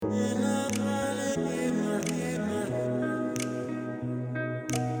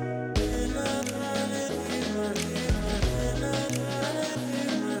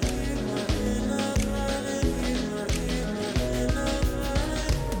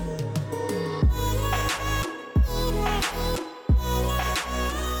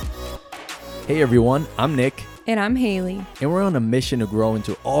Hey everyone, I'm Nick. And I'm Haley. And we're on a mission to grow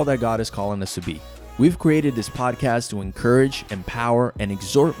into all that God is calling us to be. We've created this podcast to encourage, empower, and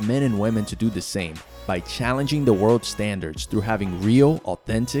exhort men and women to do the same by challenging the world's standards through having real,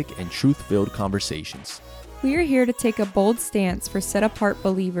 authentic, and truth-filled conversations. We are here to take a bold stance for set-apart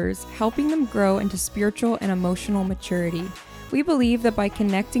believers, helping them grow into spiritual and emotional maturity. We believe that by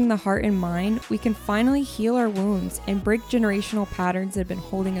connecting the heart and mind, we can finally heal our wounds and break generational patterns that have been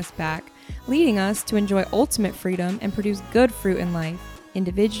holding us back, leading us to enjoy ultimate freedom and produce good fruit in life,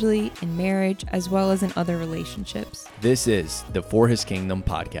 individually, in marriage, as well as in other relationships. This is the For His Kingdom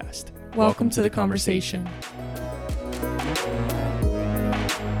podcast. Welcome to the conversation.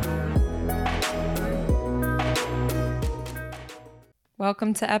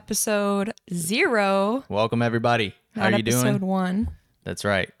 Welcome to episode 0. Welcome everybody. How are you doing? Episode 1. That's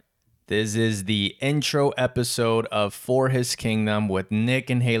right. This is the intro episode of For His Kingdom with Nick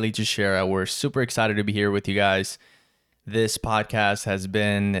and Haley Teixeira. We're super excited to be here with you guys. This podcast has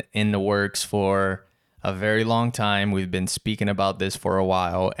been in the works for a very long time. We've been speaking about this for a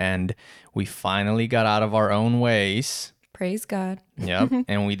while, and we finally got out of our own ways. Praise God. Yep.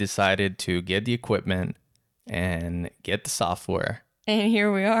 And we decided to get the equipment and get the software. And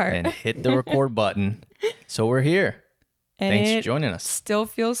here we are. And hit the record button. So we're here. And Thanks for joining us. Still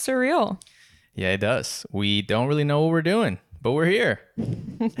feels surreal. Yeah, it does. We don't really know what we're doing, but we're here.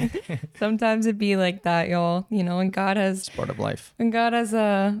 Sometimes it'd be like that, y'all. You know, and God has It's part of life. when God has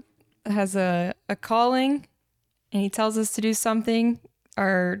a calling and he tells us to do something,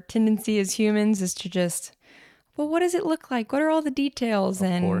 our tendency as humans is to just, well, what does it look like? What are all the details?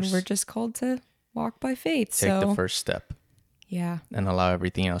 Of course. We're just called to walk by faith. Take the first step. Yeah. And allow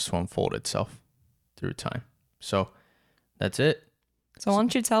everything else to unfold itself through time. So that's it. So why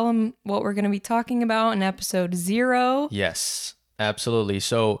don't you tell them what we're going to be talking about in episode 0? Yes, absolutely.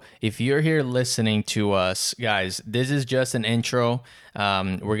 So if you're here listening to us, guys, this is just an intro.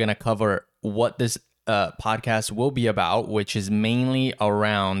 We're going to cover what this podcast will be about, which is mainly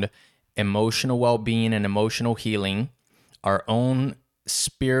around emotional well-being and emotional healing, our own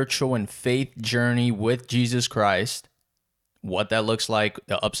spiritual and faith journey with Jesus Christ, what that looks like,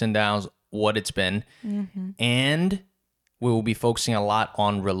 the ups and downs, what it's been, and we will be focusing a lot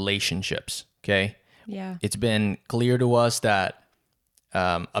on relationships, okay? Yeah. It's been clear to us that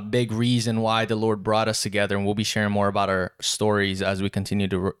a big reason why the Lord brought us together, and we'll be sharing more about our stories as we continue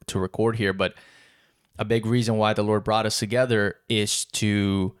to record here, but a big reason why the Lord brought us together is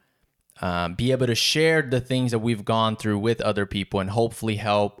to be able to share the things that we've gone through with other people and hopefully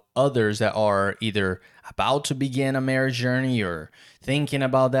help others that are either about to begin a marriage journey or thinking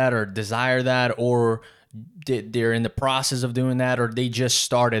about that or desire that, or they're in the process of doing that, or they just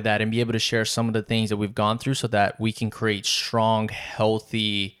started that, and be able to share some of the things that we've gone through so that we can create strong,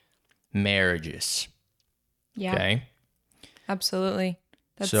 healthy marriages. Yeah. Okay. Absolutely.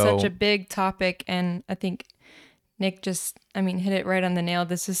 That's So- such a big topic. And I think Nick just, hit it right on the nail.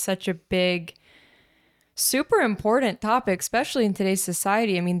 This is such a big, super important topic, especially in today's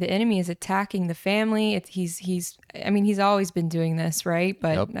society. The enemy is attacking the family. He's always been doing this, right?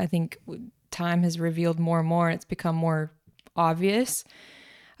 But Yep. I think time has revealed more and more. It's become more obvious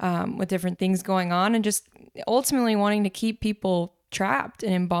with different things going on, and just ultimately wanting to keep people trapped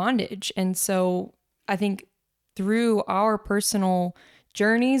and in bondage. And so I think through our personal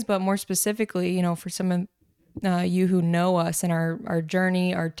journeys, but more specifically, for some of you who know us and our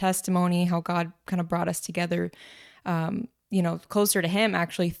journey, our testimony, how God kind of brought us together, closer to Him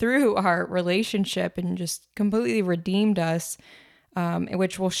actually through our relationship, and just completely redeemed us,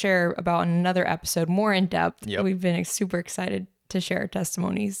 which we'll share about in another episode more in depth. Yep. We've been super excited to share our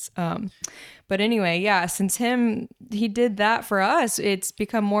testimonies. But anyway, yeah, since He did that for us, it's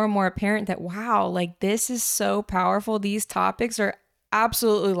become more and more apparent that, wow, like this is so powerful. These topics are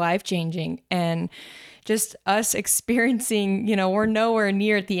absolutely life-changing, and just us experiencing, we're nowhere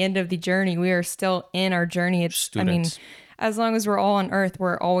near at the end of the journey. We are still in our journey. Students. As long as we're all on earth,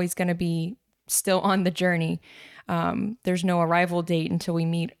 we're always going to be still on the journey. There's no arrival date until we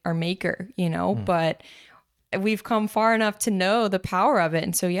meet our maker, but we've come far enough to know the power of it.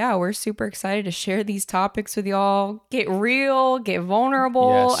 And so, yeah, we're super excited to share these topics with y'all, get real, get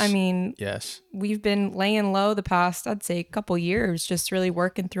vulnerable. Yes. Yes. We've been laying low the past, I'd say, couple years, just really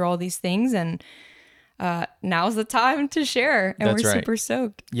working through all these things. And now's the time to share. And That's we're right. super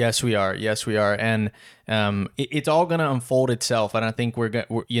stoked. Yes, we are. Yes, we are. And it's all going to unfold itself. And I think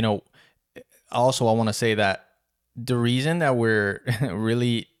also I want to say that the reason that we're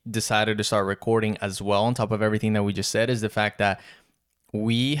really decided to start recording as well, on top of everything that we just said, is the fact that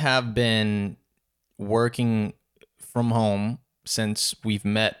we have been working from home since we've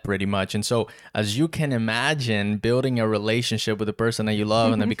met pretty much. And so as you can imagine, building a relationship with a person that you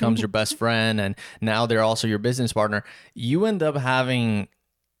love and that becomes your best friend, and now they're also your business partner, you end up having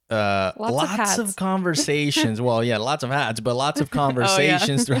lots of conversations. Well, yeah, lots of hats, but lots of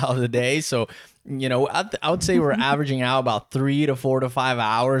conversations throughout the day. So, I would say we're averaging out about 3 to 4 to 5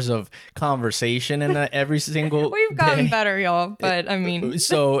 hours of conversation in every single We've gotten day. better, y'all, but I mean.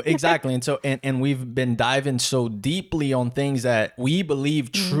 So exactly. And so, and we've been diving so deeply on things that we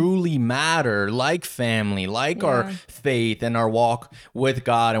believe truly matter, like family, like our faith and our walk with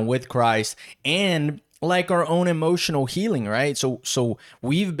God and with Christ, and like our own emotional healing, right? So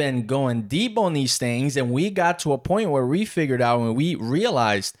we've been going deep on these things, and we got to a point where we figured out, when we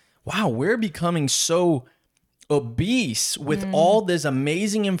realized, wow, we're becoming so obese with all this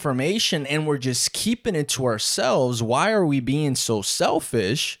amazing information, and we're just keeping it to ourselves. Why are we being so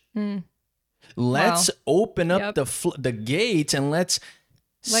selfish? Let's open up the gates, and let's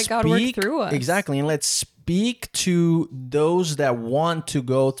let God work through us. Exactly. And let's speak to those that want to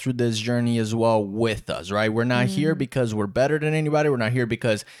go through this journey as well with us, right? We're not here because we're better than anybody. We're not here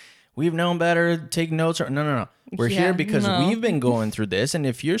because we've known better, take notes. No. We're here because we've been going through this. And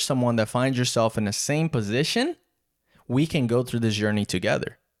if you're someone that finds yourself in the same position, we can go through this journey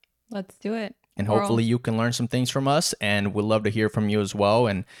together. Let's do it. And hopefully you can learn some things from us, and we'd love to hear from you as well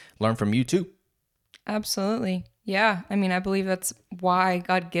and learn from you too. Absolutely. Yeah. I mean, I believe that's why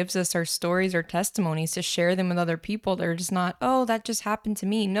God gives us our stories or testimonies, to share them with other people. They're just not, oh, that just happened to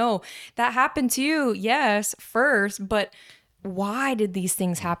me. No, that happened to you. Yes, first, but why did these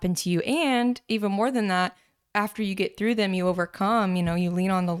things happen to you? And even more than that, after you get through them, you overcome, you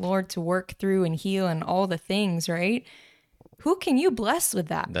lean on the Lord to work through and heal and all the things, right? Who can you bless with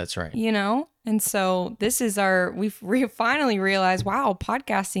that? That's right. And so this is we've finally realized, wow,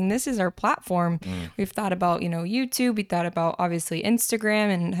 podcasting, this is our platform. We've thought about, YouTube, we thought about obviously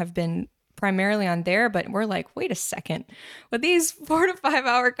Instagram, and have been primarily on there, but we're like, wait a second, with these 4 to 5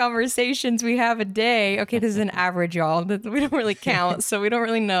 hour conversations we have a day, okay, this is an average, y'all. We don't really count, so we don't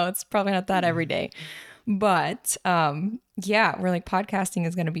really know. It's probably not that every day. But we're like, podcasting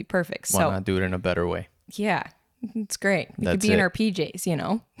is going to be perfect. Why not do it in a better way? Yeah, it's great. We could be in our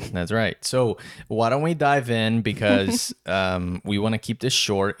PJs, That's right. So why don't we dive in, because we want to keep this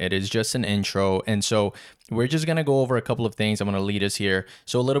short. It is just an intro. And so we're just going to go over a couple of things. I'm going to lead us here.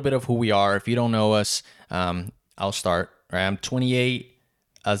 So a little bit of who we are. If you don't know us, I'll start. Right? I'm 28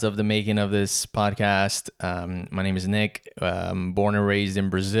 as of the making of this podcast. My name is Nick. Born and raised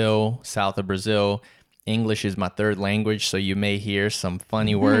in Brazil, south of Brazil. English is my third language, so you may hear some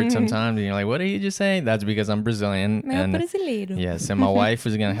funny words sometimes, and you're like, what did you just say? That's because I'm Brazilian. Brasileiro. Yes, and my wife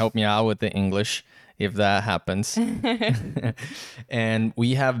is going to help me out with the English if that happens. And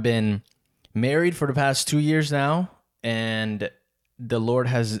we have been married for the past 2 years now, and the Lord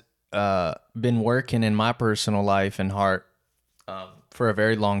has been working in my personal life and heart for a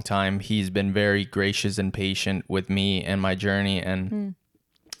very long time. He's been very gracious and patient with me and my journey, and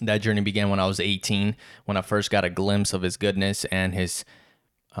that journey began when I was 18, when I first got a glimpse of his goodness and his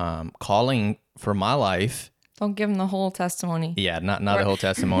calling for my life. Don't give him the whole testimony. Yeah, not the whole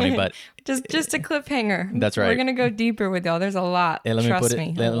testimony, but just a cliffhanger. That's right. We're gonna go deeper with y'all. There's a lot. Trust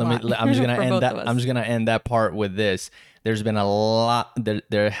me. I'm just gonna end that. I'm just gonna end that part with this. There's been a lot.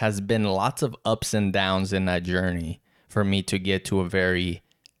 There has been lots of ups and downs in that journey for me to get to a very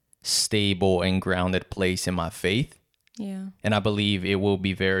stable and grounded place in my faith. Yeah. And I believe it will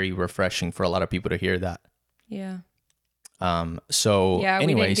be very refreshing for a lot of people to hear that. Yeah. So yeah,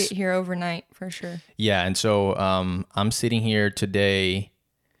 anyways, we didn't get here overnight for sure. Yeah. And so I'm sitting here today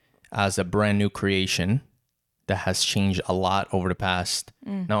as a brand new creation that has changed a lot over the past,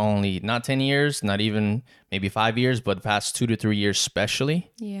 not 10 years, not even maybe 5 years, but the past 2 to 3 years,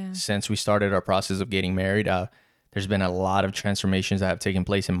 especially since we started our process of getting married. There's been a lot of transformations that have taken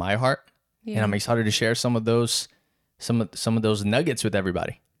place in my heart. Yeah. And I'm excited to share some of those nuggets with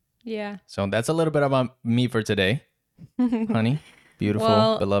everybody. Yeah. So that's a little bit about me for today, honey,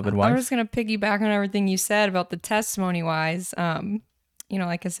 beautiful, beloved wife. I'm just going to piggyback on everything you said about the testimony wise.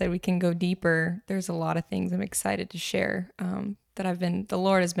 Like I said, we can go deeper. There's a lot of things I'm excited to share, that the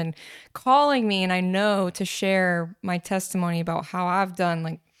Lord has been calling me, and I know, to share my testimony about how I've done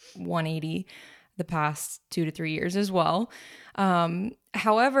like 180 the past 2 to 3 years as well.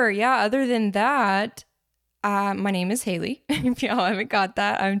 However, other than that, my name is Haley. If y'all haven't got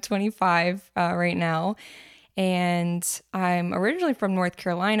that, I'm 25 right now, and I'm originally from North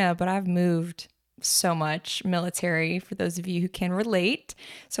Carolina, but I've moved so much, military, for those of you who can relate.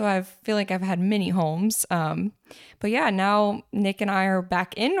 So I feel like I've had many homes. But now Nick and I are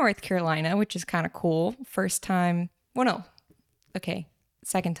back in North Carolina, which is kind of cool. First time, okay,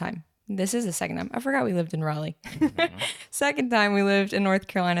 second time. This is the second time. I forgot we lived in Raleigh. Second time we lived in North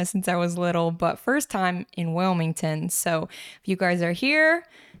Carolina since I was little, but first time in Wilmington. So if you guys are here,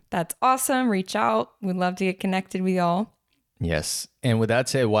 that's awesome. Reach out. We'd love to get connected with y'all. Yes. And with that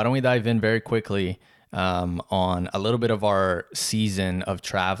said, why don't we dive in very quickly on a little bit of our season of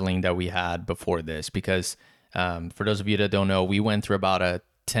traveling that we had before this? Because for those of you that don't know, we went through about a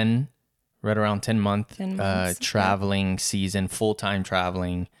 10, right around 10 month 10 months, traveling season, full-time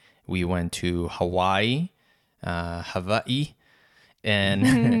traveling. We went to Hawaii, and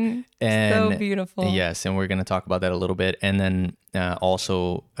and So beautiful. yes, and we're going to talk about that a little bit. And then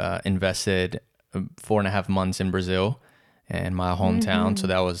also invested 4.5 months in Brazil, in my hometown. So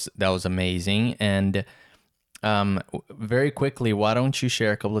that was amazing. And very quickly, why don't you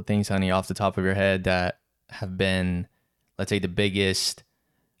share a couple of things, honey, off the top of your head that have been, let's say, the biggest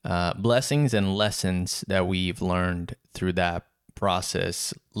blessings and lessons that we've learned through that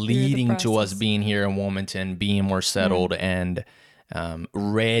process, leading to us being here in Wilmington, being more settled and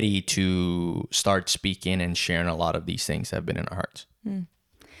ready to start speaking and sharing a lot of these things that have been in our hearts.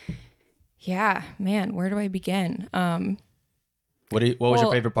 Yeah, man, where do I begin? What was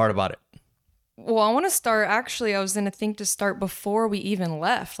your favorite part about it? Well, I want to start, actually, I was going to think to start before we even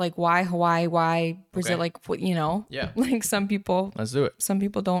left. Like, why Hawaii? Why Brazil? Okay. Like, what, you know? Yeah. Like, some people Let's do it.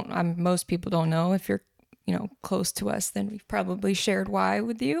 don't, most people don't know. If you're, close to us, then we've probably shared why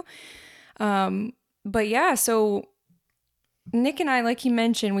with you. But yeah, so Nick and I, like he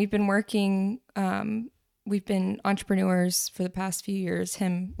mentioned, we've been working, we've been entrepreneurs for the past few years,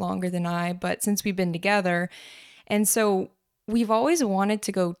 him longer than I, but since we've been together. And so we've always wanted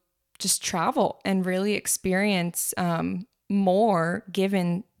to go just travel and really experience more,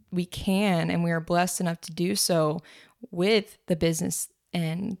 given we can, and we are blessed enough to do so with the business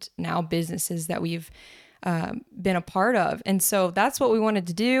and now businesses that we've been a part of. And so that's what we wanted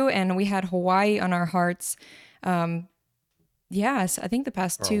to do. And we had Hawaii on our hearts. Yes, I think the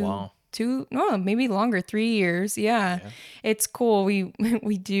past maybe longer, 3 years. Yeah. It's cool. We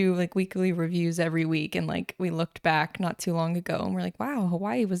do like weekly reviews every week. And like, we looked back not too long ago and we're like, wow,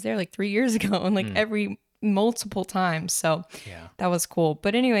 Hawaii was there like 3 years ago, and like multiple times. So that was cool.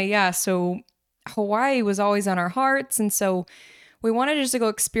 But anyway, yeah. So Hawaii was always on our hearts. And so we wanted just to go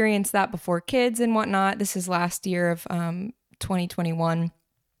experience that before kids and whatnot. This is last year of 2021.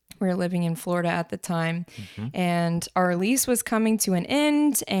 We were living in Florida at the time, and our lease was coming to an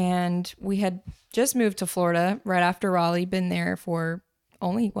end, and we had just moved to Florida right after Raleigh, been there for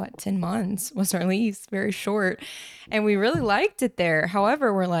only 10 months was our lease, very short. And we really liked it there.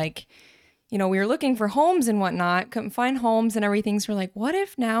 However, we're like, we were looking for homes and whatnot, couldn't find homes and everything. So we're like, what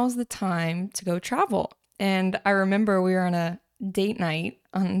if now's the time to go travel? And I remember we were on a date night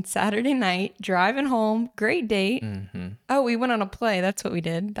on Saturday night, driving home, great date. Oh, we went on a play. That's what we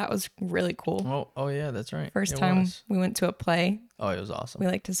did. That was really cool. Oh yeah, that's right. First time we went to a play. Oh, it was awesome. We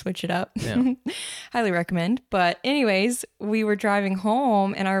like to switch it up. Yeah. Highly recommend. But anyways, we were driving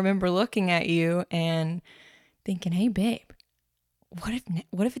home, and I remember looking at you and thinking, hey babe, what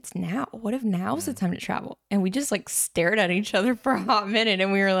if it's now? What if now's the time to travel? And we just like stared at each other for a hot minute,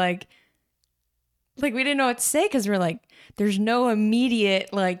 and we were like we didn't know what to say, because we're like, there's no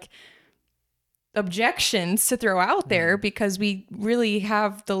immediate like objections to throw out there, because we really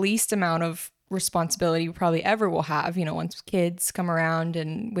have the least amount of responsibility we probably ever will have, once kids come around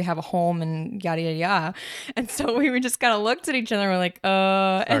and we have a home and yada, yada, yada. And so we were just kind of looked at each other and we're like,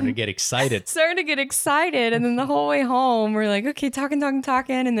 Starting to get excited. And then the whole way home, we're like, okay, talking.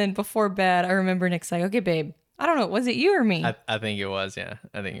 And then before bed, I remember Nick's like, okay, babe, I don't know, was it you or me? I think it was, yeah.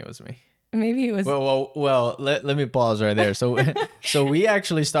 I think it was me. Maybe it was. Well, let me pause right there. So we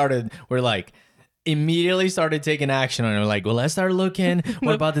actually immediately started taking action on it. We're like, well, let's start looking.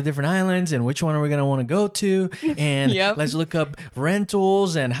 What about the different islands, and which one are we going to want to go to? And let's look up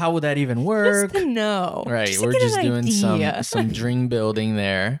rentals, and how would that even work? Just to know. Right. Just We're just doing some idea. dream building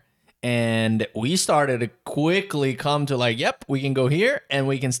there. And we started to quickly come to like, yep, we can go here and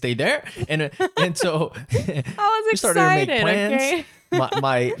we can stay there. And so I was we started to make excited. plans. Okay.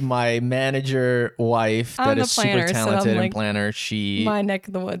 My manager wife, I'm that the is planner, super so I'm talented like, and planner, she my neck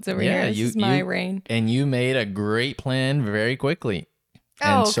of the woods over here. This is my reign. And you made a great plan very quickly.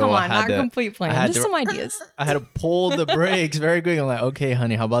 Oh, and so come on, I not had a complete plan, just some ideas. I had to pull the brakes very quickly. I'm like, okay,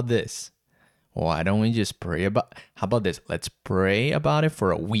 honey, how about this? Why don't we just pray about? How about this? Let's pray about it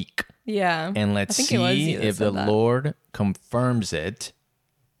for a week. Yeah, and let's see if the Lord confirms it.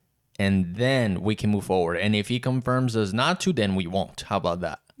 And then we can move forward. And if he confirms us not to, then we won't. How about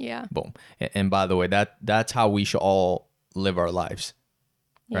that? Yeah. Boom. And by the way, that's how we should all live our lives,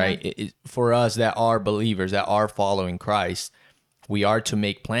 right? For us that are believers, that are following Christ, We are to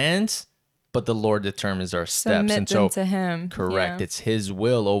make plans, but the Lord determines our steps. Submit And them so, to him. correct. Yeah. It's his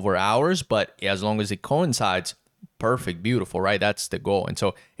will over ours, but as long as it coincides, perfect, beautiful, right? That's the goal. And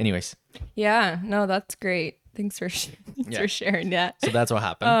so, anyways, Yeah. No, that's great. Thanks for sharing that. so that's what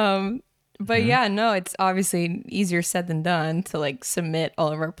happened. But yeah, no, it's obviously easier said than done to like submit all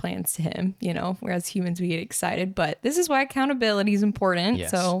of our plans to him, you know, whereas humans, we get excited. But this is why accountability is important. Yes.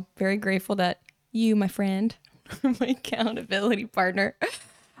 So very grateful that you, my friend, my accountability partner.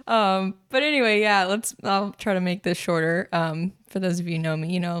 But anyway, yeah, I'll try to make this shorter. For those of you who know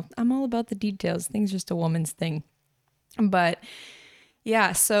me, you know, I'm all about the details. Things just a woman's thing. But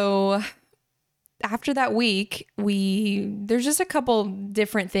yeah, so after that week, there's just a couple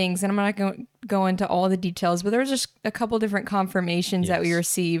different things, and I'm not going to go into all the details, but there was just a couple different confirmations that we Yes.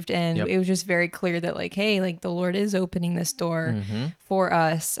 received, and Yep. it was just very clear that like, hey, like the Lord is opening this door for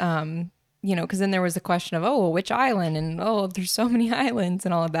us. You know, because then there was the question of, oh, well, which island? And oh, there's so many islands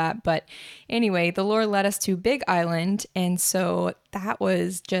and all of that. But anyway, the Lord led us to Big Island, and so that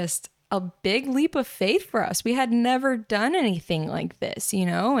was just a big leap of faith for us. We had never done anything like this, you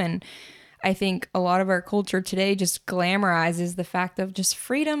know, and I think a lot of our culture today just glamorizes the fact of just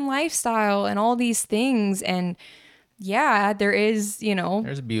freedom lifestyle and all these things. And yeah, there is, you know,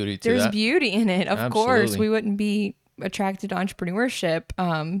 There's beauty to there's that. beauty in it. Of course, Absolutely. we wouldn't be attracted to entrepreneurship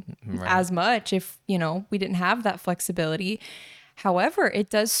as much if, you know, we didn't have that flexibility. However, it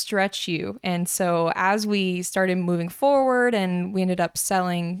does stretch you. And so as we started moving forward and we ended up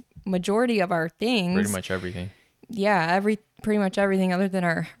selling majority of our things, Pretty much everything. yeah, pretty much everything other than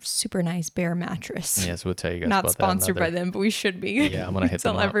our super nice bear mattress. Yes, we'll tell you guys Not about sponsored that by another- them, but we should be. Yeah, I'm gonna hit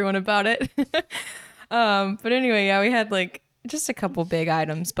tell them up. everyone about it. But anyway, yeah, we had like just a couple big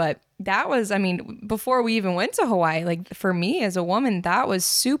items, but that was, I mean, before we even went to Hawaii, like for me as a woman, that was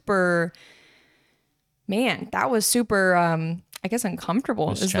super, I guess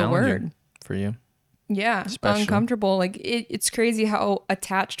uncomfortable It's is the challenging word. for you. Yeah, Especially. uncomfortable. Like it's crazy how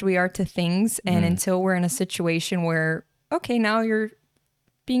attached we are to things, and until we're in a situation where, okay, now you're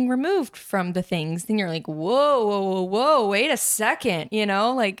being removed from the things, then you're like, whoa, whoa, whoa, whoa, wait a second, you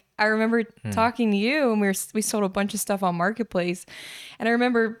know? Like I remember talking to you, and we sold a bunch of stuff on Marketplace, and I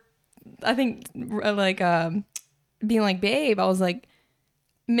remember, I think like being like, babe, I was like,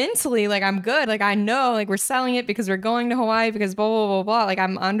 mentally, like I'm good. Like I know, like we're selling it because we're going to Hawaii because blah, blah, blah, blah. Like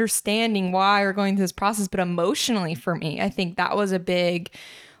I'm understanding why we're going through this process, but emotionally for me, I think that was a big,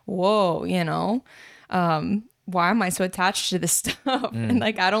 whoa, you know, why am I so attached to this stuff? And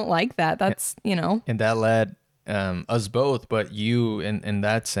like, I don't like that. That's, you know, And that led us both, but you, in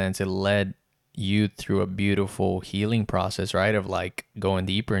that sense, it led you through a beautiful healing process, right? Of like going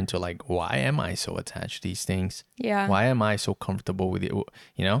deeper into like, why am I so attached to these things? yeah. Why am I so comfortable with it?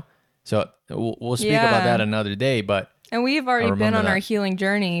 You know? So we'll speak Yeah. about that another day, but And we've already been remember on our that. healing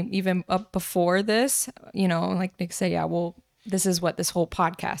journey even up before this, you know, like Nick said, yeah, well, this is what this whole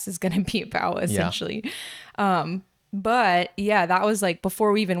podcast is going to be about essentially. But yeah, that was like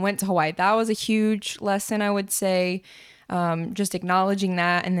before we even went to Hawaii. That was a huge lesson, I would say. Just acknowledging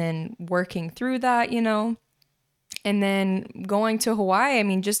that and then working through that, you know. And then going to Hawaii, I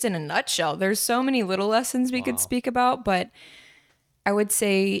mean, just in a nutshell, there's so many little lessons we could speak about, but I would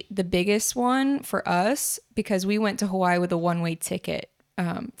say the biggest one for us, because we went to Hawaii with a one-way ticket,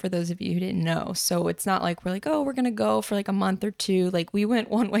 for those of you who didn't know. So it's not like we're like, oh, we're going to go for like a month or two. Like we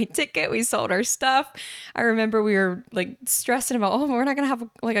went one-way ticket. We sold our stuff. I remember we were like stressing about, oh, we're not going to have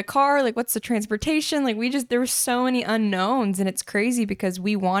like a car. Like what's the transportation? Like there were so many unknowns, and it's crazy because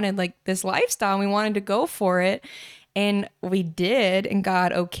we wanted like this lifestyle and we wanted to go for it. And we did, and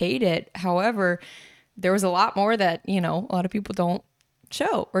God okayed it. However, there was a lot more that, you know, a lot of people don't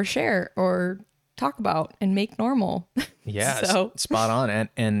show or share or talk about and make normal. yeah, So- spot on.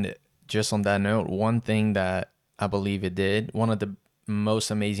 And just on that note, one thing that I believe it did, one of the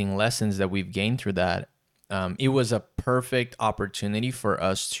most amazing lessons that we've gained through that, it was a perfect opportunity for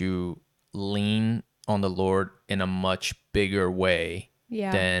us to lean on the Lord in a much bigger way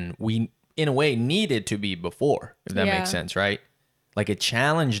Yeah. than we, in a way, needed to be before, if that Yeah. makes sense, right? Like it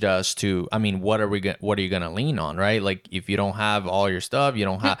challenged us to, I mean, what are you going to lean on, right? Like if you don't have all your stuff, you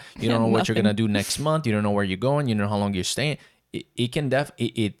don't know what you're going to do next month, you don't know where you're going, you don't know how long you're staying. It can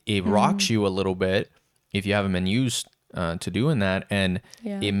it rocks you a little bit if you haven't been used to doing that. And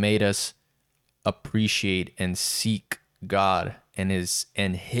Yeah. it made us appreciate and seek God and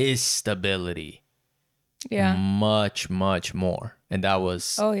his stability Yeah. much, much more. And that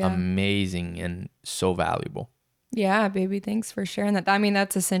was Oh, yeah. amazing and so valuable. Yeah, baby. Thanks for sharing that. I mean,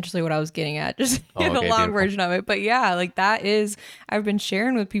 that's essentially what I was getting at, just Oh, in the okay, long beautiful. version of it. But yeah, like I've been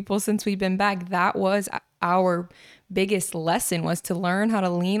sharing with people since we've been back. That was our biggest lesson was to learn how to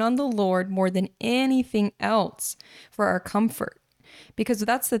lean on the Lord more than anything else for our comfort. Because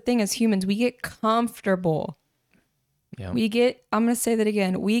that's the thing as humans, we get comfortable. Yeah. I'm going to say that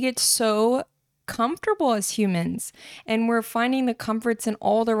again. We get so comfortable as humans, and we're finding the comforts in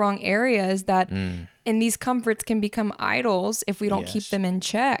all the wrong areas and these comforts can become idols if we don't keep them in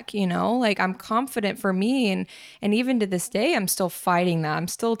check, like I'm confident for me. And even to this day, I'm still fighting that. I'm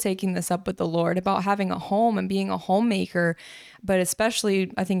still taking this up with the Lord about having a home and being a homemaker. But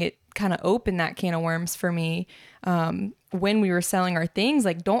especially, I think it kind of opened that can of worms for me. When we were selling our things,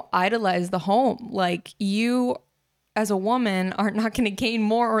 like, don't idolize the home. Like, you as a woman are not going to gain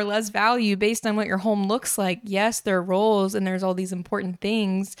more or less value based on what your home looks like. Yes, there are roles and there's all these important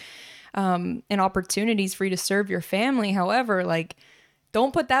things and opportunities for you to serve your family. However, like,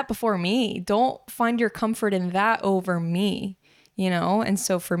 don't put that before me. Don't find your comfort in that over me, And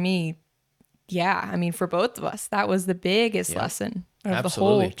so for me, yeah, I mean, for both of us, that was the biggest lesson of the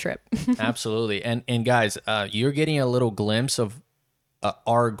whole trip. Absolutely. And guys, you're getting a little glimpse of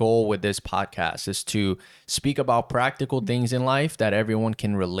our goal with this podcast is to speak about practical things in life that everyone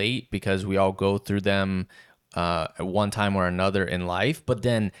can relate, because we all go through them at one time or another in life, but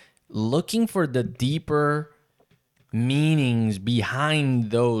then looking for the deeper meanings behind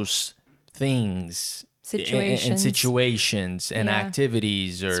those things, situations and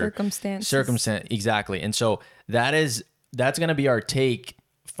activities or circumstances. Exactly. And so that's going to be our take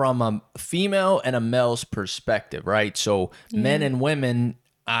from a female and a male's perspective, right? So men and women,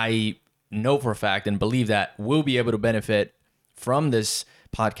 I know for a fact and believe that will be able to benefit from this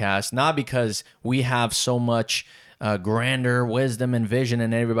podcast, not because we have so much grander wisdom and vision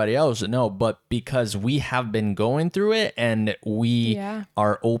than everybody else, no, but because we have been going through it and we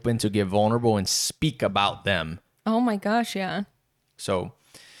are open to get vulnerable and speak about them. Oh my gosh, yeah. So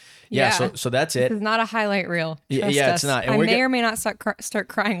so that's it. This is not a highlight reel. Trust us. It's not. And I may or may not start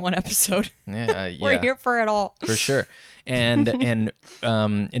crying one episode. We're here for it all. For sure. And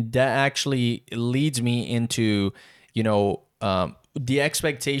that actually leads me into, the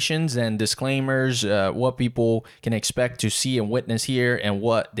expectations and disclaimers, what people can expect to see and witness here and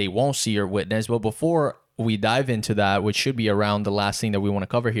what they won't see or witness. But before we dive into that, which should be around the last thing that we want to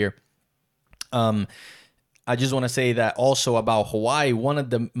cover here, I just want to say that also about Hawaii, one of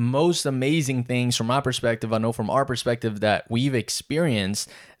the most amazing things from my perspective, I know from our perspective, that we've experienced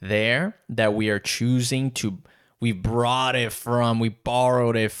there, that we are choosing to, we borrowed it from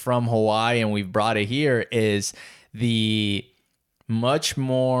Hawaii and we've brought it here, is the much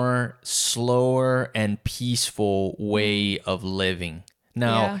more slower and peaceful way of living.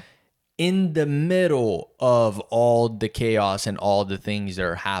 Now, in the middle of all the chaos and all the things that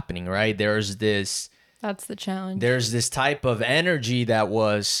are happening, right? That's the challenge. There's this type of energy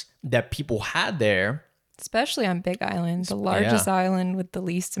that people had there. Especially on Big Island, the largest island with the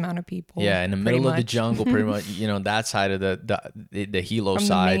least amount of people. Yeah, in the middle of the jungle, pretty much, that side of the Hilo from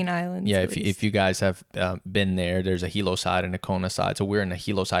side. The main islands. Yeah, if you guys have been there, there's a Hilo side and a Kona side. So we're in the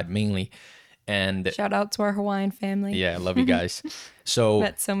Hilo side mainly. And shout out to our Hawaiian family. Yeah, I love you guys. So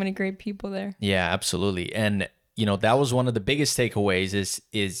met so many great people there. Yeah, absolutely. And that was one of the biggest takeaways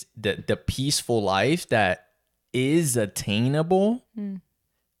is the peaceful life that is attainable,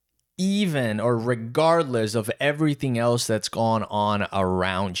 even or regardless of everything else that's gone on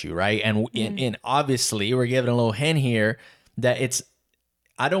around you, right? And obviously, we're giving a little hint here that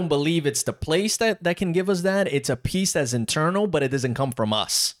I don't believe it's the place that can give us that. It's a peace that's internal, but it doesn't come from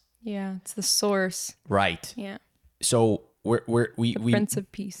us. Yeah, it's the source. Right. Yeah. So we Prince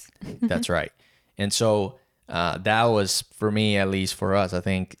of Peace. That's right. And so that was, for me, at least for us, I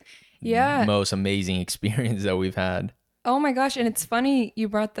think, the most amazing experience that we've had. Oh my gosh. And it's funny you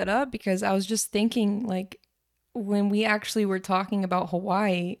brought that up, because I was just thinking, like, when we actually were talking about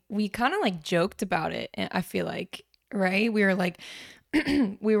Hawaii, we kind of like joked about it. And I feel like, right? We were like,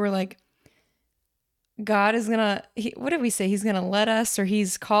 God is what did we say? He's going to let us, or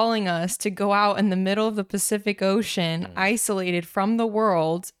he's calling us to go out in the middle of the Pacific Ocean, isolated from the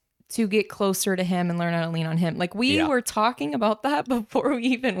world, to get closer to him and learn how to lean on him. Like, we were talking about that before we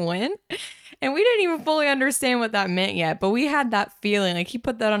even went, and we didn't even fully understand what that meant yet, but we had that feeling, like, he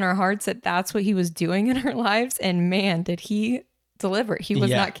put that on our hearts that that's what he was doing in our lives. And man, did he deliver. He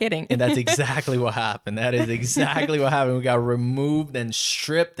was not kidding. And that's exactly what happened. That is exactly what happened. We got removed and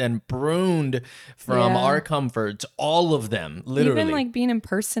stripped and pruned from our comforts, all of them, literally. Even like being in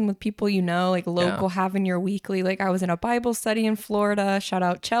person with people, like local, having your weekly, like I was in a Bible study in Florida. Shout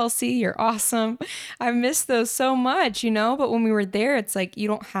out Chelsea. You're awesome. I miss those so much, but when we were there, it's like you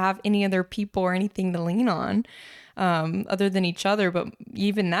don't have any other people or anything to lean on. other than each other. But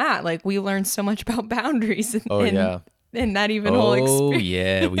even that, like, we learned so much about boundaries Oh yeah. in that even whole Oh experience.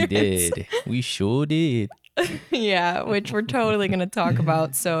 yeah, we did. We sure did. Yeah, which we're totally going to talk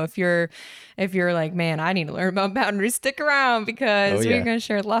about. So if you're like, man, I need to learn about boundaries, stick around Oh because we're yeah. going to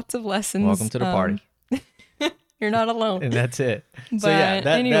share lots of lessons. Welcome to the party. You're not alone. And that's it. So But yeah,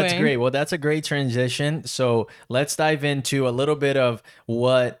 that's anyway. great. Well, that's a great transition. So let's dive into a little bit of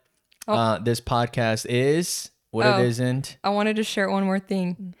what this podcast is, what it Oh. isn't. I wanted to share one more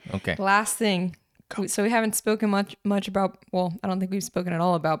thing. Okay. Last thing. So we haven't spoken much about, well, I don't think we've spoken at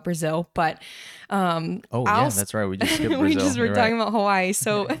all about Brazil, but Oh yeah, that's right. We just skipped Brazil. we just were You're talking right. about Hawaii.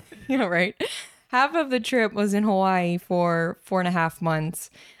 So, right. Half of the trip was in Hawaii for 4.5 months.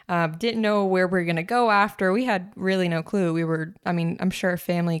 Didn't know where we were going to go after. We had really no clue. I'm sure our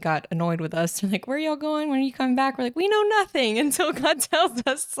family got annoyed with us. They're like, where are y'all going? When are you coming back? We're like, we know nothing until God tells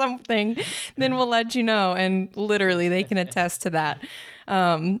us something. Then we'll let you know. And literally, they can attest to that.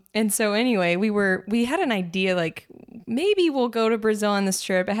 And so anyway, we had an idea, like, maybe we'll go to Brazil on this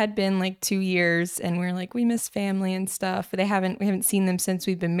trip. It had been like 2 years and we were like, we miss family and stuff. We haven't seen them since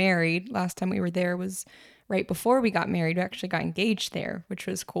we've been married. Last time we were there was right before we got married. We actually got engaged there, which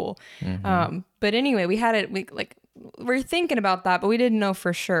was cool. But anyway, we're thinking about that, but we didn't know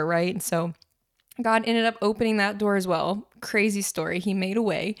for sure. Right. And so God ended up opening that door as well. Crazy story. He made a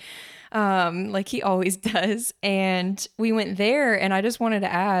way. Like he always does. And we went there and I just wanted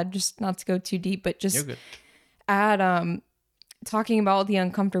to add, just not to go too deep, but just You're good. add, talking about the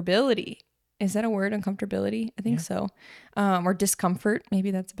uncomfortability. Is that a word? Uncomfortability? I think so. Or discomfort.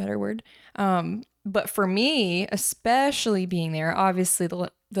 Maybe that's a better word. But for me, especially being there, obviously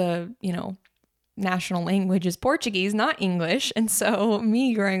the national language is Portuguese, not English. And so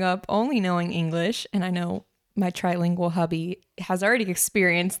me growing up only knowing English, and I know my trilingual hubby has already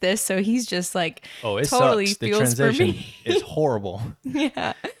experienced this, so he's just like, Oh, it totally sucks. The feels for transition me. is horrible.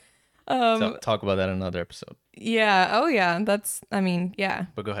 Yeah. So talk about that in another episode. Yeah. Oh yeah. Yeah.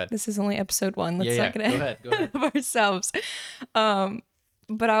 But go ahead. This is only episode 1. Let's Yeah, not yeah. get Go ahead. Go ahead. of ourselves.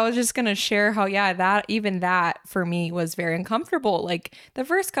 But I was just gonna share how, that for me was very uncomfortable. Like the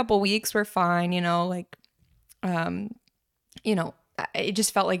first couple weeks were fine, it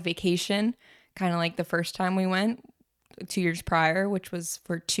just felt like vacation, kind of like the first time we went 2 years prior, which was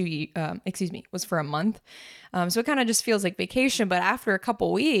for was for a month. So it kind of just feels like vacation. But after a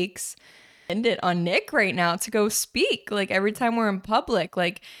couple weeks, it on Nick right now to go speak, like every time we're in public,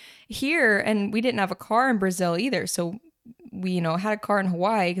 like here. And we didn't have a car in Brazil either. So we, had a car in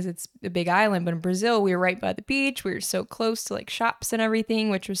Hawaii because it's a big island, but in Brazil, we were right by the beach. We were so close to like shops and everything,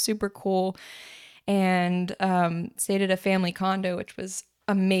 which was super cool. And stayed at a family condo, which was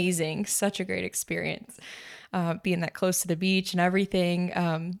amazing. Such a great experience, being that close to the beach and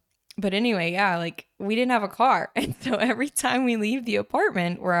everything. But anyway, yeah, like we didn't have a car. And so every time we leave the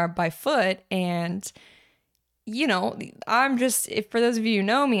apartment, we're by foot. And, for those of you who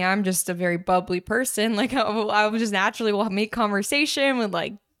know me, I'm just a very bubbly person. Like I will just naturally will make conversation with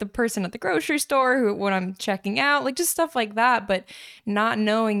like the person at the grocery store when I'm checking out, like just stuff like that. But not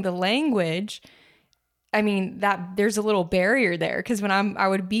knowing the language, that there's a little barrier there. Because when I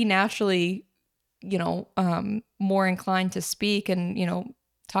would be naturally, more inclined to speak and,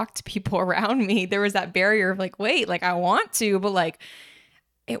 talk to people around me, there was that barrier of like, wait, like I want to, but like,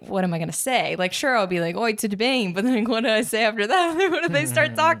 what am I going to say? Like, sure, I'll be like, oi, tudo bem. But then like, what do I say after that? What if they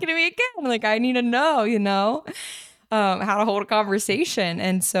start talking to me again? Like, I need to know, how to hold a conversation.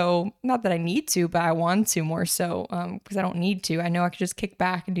 And so, not that I need to, but I want to more so, because I don't need to. I know I could just kick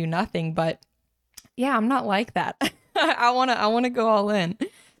back and do nothing, but yeah, I'm not like that. I want to go all in,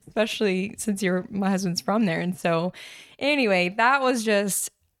 especially since my husband's from there. And so anyway, that was just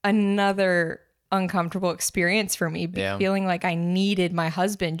another uncomfortable experience for me, feeling like I needed my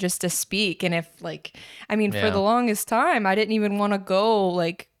husband just to speak. And if for the longest time, I didn't even want to go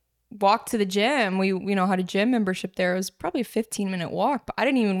like walk to the gym. We, had a gym membership there. It was probably a 15-minute walk, but I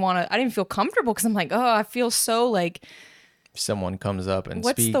didn't feel comfortable because I'm like, oh, I feel so like someone comes up and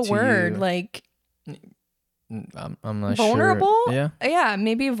what's speak the to word? you. Like, I'm not vulnerable? sure. Yeah,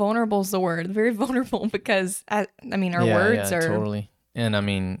 maybe vulnerable is the word. Very vulnerable because our words are totally.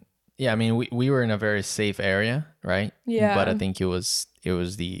 And we were in a very safe area, right? Yeah. But I think it was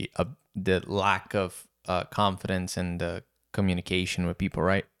the lack of confidence and the communication with people,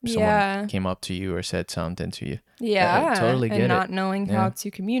 right? Someone came up to you or said something to you. Yeah, I totally get and it. not knowing how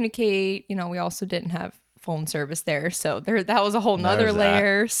to communicate. We also didn't have phone service there, so that was a whole nother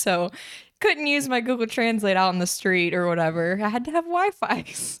layer. So couldn't use my Google Translate out in the street or whatever. I had to have Wi-Fi.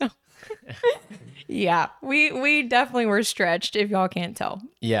 So Yeah, we definitely were stretched. If y'all can't tell,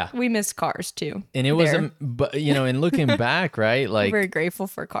 Yeah. we missed cars too. And it was, there. but in looking back, right? We're Like, very grateful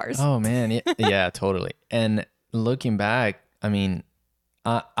for cars. oh man, yeah, totally. And looking back, I mean,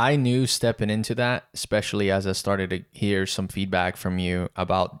 I knew stepping into that, especially as I started to hear some feedback from you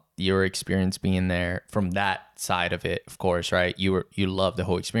about your experience being there from that side of it. Of course, right? You loved the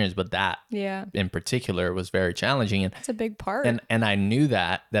whole experience, but that Yeah, in particular was very challenging, it's a big part. and I knew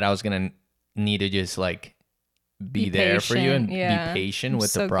that I was gonna need to just like be Be there for you and patient, yeah. be patient I'm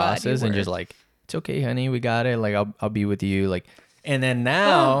with so the glad you process and were. just like, it's okay, honey, we got it. Like I'll be with you. Like, and then Oh,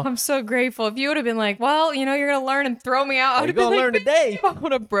 now, I'm so grateful. If you would have been like, well, you're gonna learn and throw me out, I oh, would you're have been gonna like, learn today. I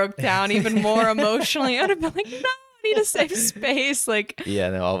would have broke down even more emotionally. I would have been like, no, I need a safe space. Like, Yeah,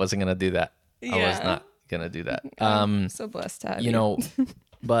 no, I wasn't gonna do that. I was Yeah. not gonna do that. I'm so blessed to have You know,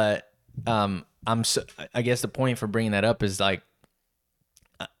 but I'm so, I guess the point for bringing that up is like,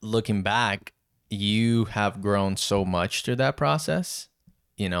 looking back, you have grown so much through that process.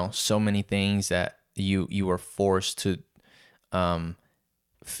 So many things that you were forced to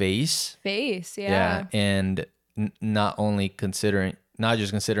face. face. Yeah. And not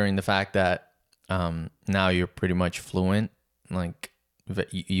just considering the fact that now you're pretty much fluent, like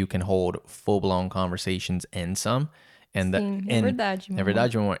you can hold full-blown conversations and some, and that Sim, and é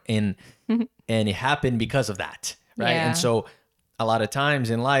verdade, amor. And it happened because of that, right? Yeah. And so a lot of times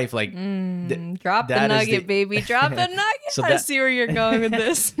in life, like Drop the that is nugget, baby. Drop the nugget. So I that- see where you're going with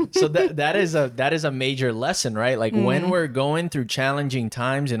this. so that is a major lesson, right? Like when we're going through challenging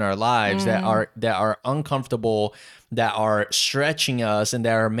times in our lives that are uncomfortable, that are stretching us and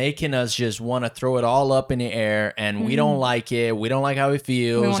that are making us just want to throw it all up in the air, and we don't like it, we don't like how it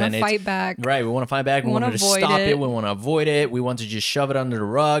feels, We want and to it's fight back. right, we want to fight back, we wanna want to avoid stop it, it. we want to avoid it, we want to just shove it under the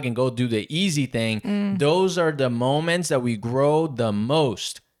rug and go do the easy thing. Those are the moments that we grow the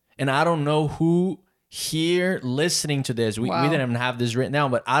most. And I don't know who here listening to this, we didn't even have this written down,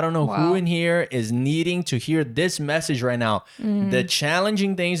 but I don't know who Wow. in here is needing to hear this message right now. The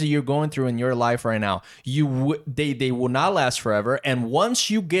challenging things that you're going through in your life right now, they will not last forever. And once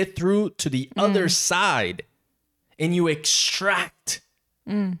you get through to the other side and you extract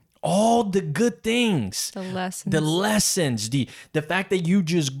all the good things, The lessons. the lessons, the fact that you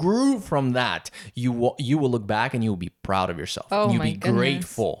just grew from that, you will look back and you will be proud of yourself. Oh, You'll my be goodness.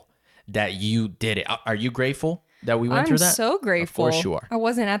 grateful that you did it. Are you grateful that we went I'm through that? so grateful. Of course you are. I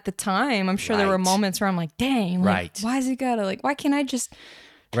wasn't at the time. I'm sure there were Right. moments where I'm like, dang, like, Right. why is it gotta, like, why can't I just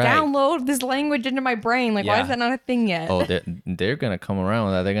Right. download this language into my brain? Like, why Yeah. is that not a thing yet? Oh, they're gonna come around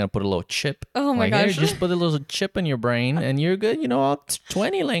with that. They're gonna put a little chip. Oh my like, here, gosh. just put a little chip in your brain, and you're good. All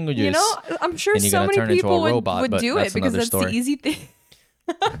 20 languages. I'm sure And you're so gonna many turn into a people robot, would but do that's it because another that's story. the easy thing.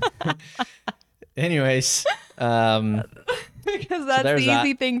 Anyways, Because that's there's the that.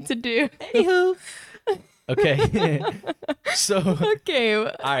 easy thing to do. okay. So, Okay.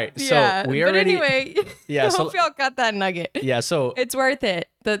 all right. So Yeah. we but already. anyway, Yeah, I so- hope y'all got that nugget. Yeah. So. It's worth it.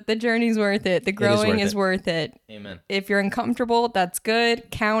 The journey's worth it. The growing worth is it. worth it. Amen. If you're uncomfortable, that's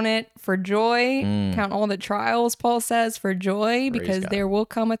good. Count it for joy. Count all the trials, Paul says, for joy, because God. there will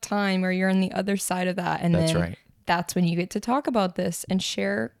come a time where you're on the other side of that. And That's then right. that's when you get to talk about this and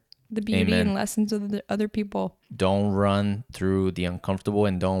share the beauty Amen. and lessons with the other people. Don't run through the uncomfortable,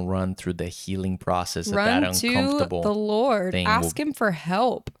 and don't run through the healing process of Run that to uncomfortable the Lord. thing Ask him for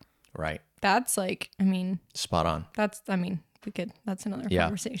help. Right. That's like, Spot on. that's another Yeah.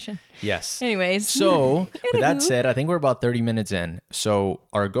 conversation. Yes. Anyways. So, with that Anywho. said, I think we're about 30 minutes in. So,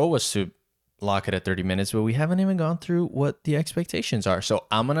 our goal was to lock it at 30 minutes, but we haven't even gone through what the expectations are. So,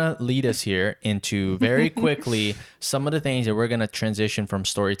 I'm going to lead us here into very quickly some of the things that we're going to transition from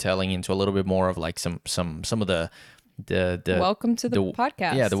storytelling into a little bit more of like some of the Welcome to the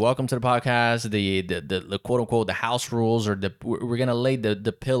podcast. Yeah, the welcome to the podcast, the quote unquote the house rules, or we're gonna lay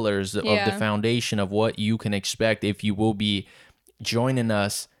the pillars of the Yeah. foundation of what you can expect if you will be joining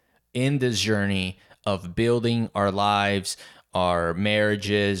us in this journey of building our lives, our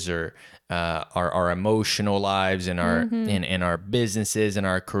marriages, or our emotional lives, and our in our businesses and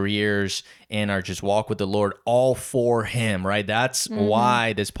our careers, and our just walk with the Lord, all for Him, right? That's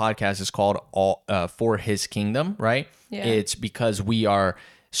why this podcast is called all for His kingdom, right? Yeah. It's because we are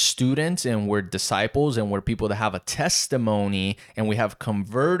students and we're disciples and we're people that have a testimony, and we have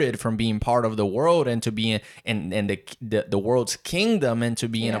converted from being part of the world and to being and the world's kingdom, and to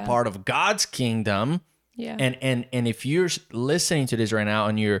being a Yeah. part of God's kingdom. Yeah. And if you're listening to this right now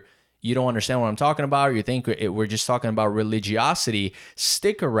and you don't understand what I'm talking about, or you think we're just talking about religiosity,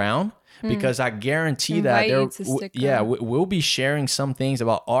 stick around, because I guarantee that Invite you to stick around. we'll be sharing some things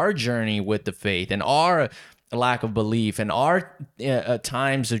about our journey with the faith and our lack of belief and our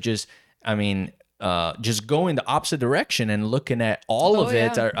times of just, just going the opposite direction and looking at all of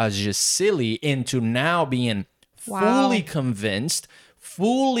it as just silly, into now being fully convinced,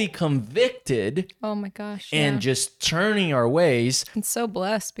 fully convicted. Oh my gosh. And just turning our ways. And so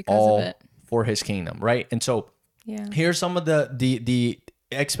blessed because of it. For his kingdom, right? And so here's some of the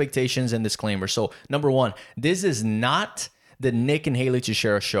expectations and disclaimers. So number one, this is not the Nick and Haley to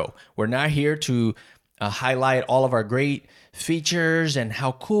share a show. We're not here to highlight all of our great features and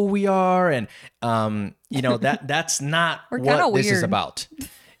how cool we are, and that's not what this is about.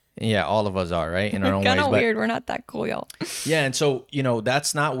 Yeah, all of us are, right, in our own ways. Kind of weird. We're not that cool, y'all. Yeah, and so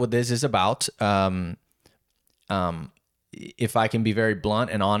that's not what this is about. If I can be very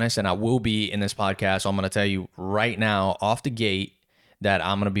blunt and honest, and I will be in this podcast, I'm going to tell you right now off the gate that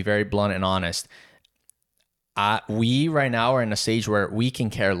I'm going to be very blunt and honest. We right now are in a stage where we can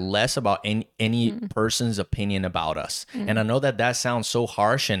care less about any person's opinion about us. And I know that sounds so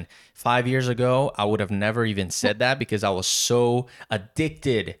harsh. And 5 years ago, I would have never even said that, because I was so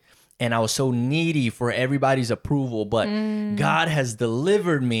addicted and I was so needy for everybody's approval. But God has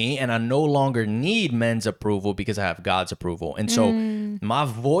delivered me, and I no longer need men's approval because I have God's approval. And so my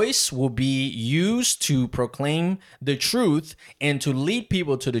voice will be used to proclaim the truth and to lead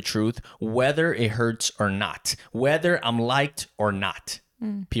people to the truth, whether it hurts or not, whether I'm liked or not,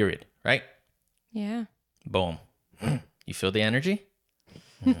 period. Right? Yeah. Boom. You feel the energy?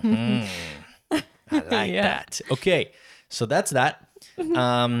 I like that. Okay. So that's that.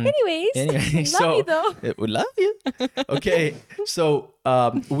 Anyway, so you though. We love you. Okay, so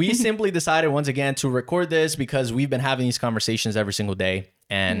we simply decided once again to record this because we've been having these conversations every single day,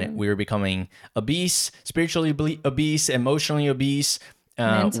 and we were becoming obese, spiritually obese, emotionally obese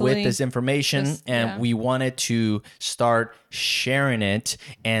with this information, we wanted to start sharing it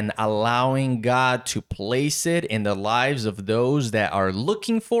and allowing God to place it in the lives of those that are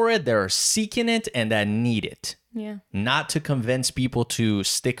looking for it, that are seeking it, and that need it. Yeah. Not to convince people to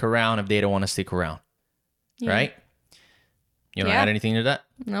stick around if they don't want to stick around. Yeah. Right? You don't add anything to that?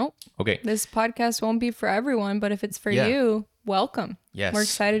 Nope. Okay. This podcast won't be for everyone, but if it's for you, welcome. Yes. We're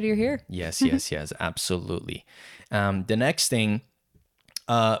excited you're here. Yes, absolutely. The next thing,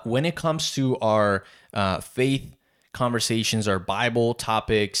 when it comes to our faith conversations, our Bible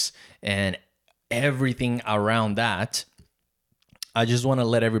topics, and everything around that, I just want to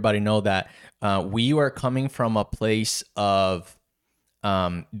let everybody know that we are coming from a place of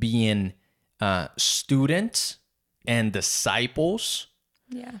being students and disciples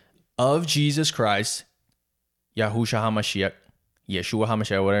of Jesus Christ, Yeshua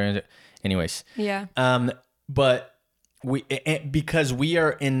HaMashiach, whatever. Anyways. Yeah. But because we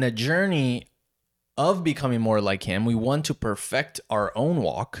are in the journey of becoming more like him, we want to perfect our own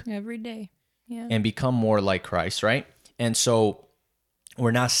walk every day. Yeah. And become more like Christ, right? And so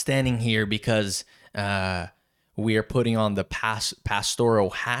we're not standing here because we are putting on the pastoral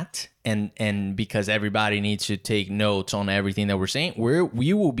hat and because everybody needs to take notes on everything that we're saying.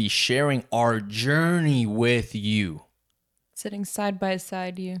 We will be sharing our journey with you. Sitting side by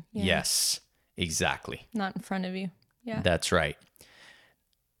side you. Yeah. Yes, exactly. Not in front of you. Yeah. That's right.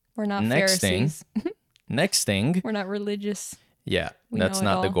 We're not Pharisees. Next thing. We're not religious. Yeah, that's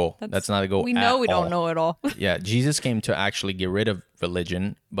not the goal. That's not the goal. We know we don't know it all. Yeah, Jesus came to actually get rid of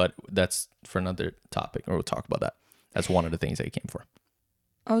religion, but that's for another topic, or we'll talk about that. That's one of the things that he came for.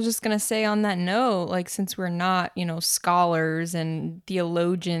 I was just going to say on that note, like, since we're not, scholars and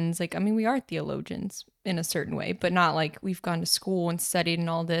theologians, we are theologians in a certain way, but not like we've gone to school and studied and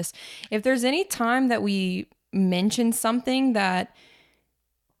all this. If there's any time that we mention something that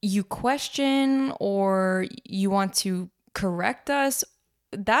you question or you want to correct us,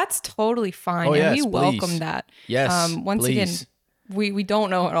 that's totally fine. Oh, yes, and we welcome that. Yes. Once again, we don't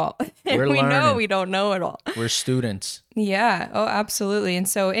know it all. We're learning. Know we don't know it all. We're students. Yeah. Oh, absolutely. And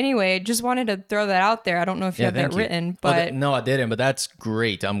so anyway, just wanted to throw that out there. I don't know if you have that written, but no, I didn't, but that's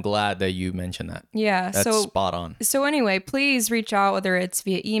great. I'm glad that you mentioned that. Yeah. That's spot on. So anyway, please reach out, whether it's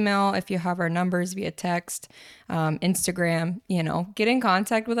via email, if you have our numbers, via text, Instagram, get in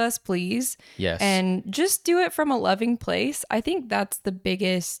contact with us, please. Yes. And just do it from a loving place. I think that's the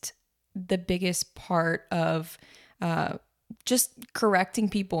biggest part of, just correcting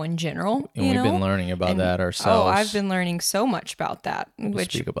people in general. And we've been learning about that ourselves. Oh, I've been learning so much about that,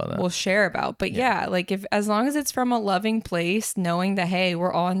 which we'll share about. But yeah, as long as it's from a loving place, knowing that, hey,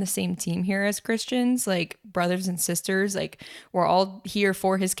 we're all on the same team here as Christians, like brothers and sisters, like we're all here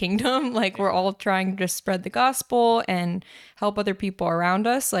for his kingdom. Like we're all trying to just spread the gospel and help other people around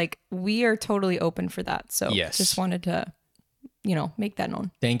us. Like we are totally open for that. So just wanted to make that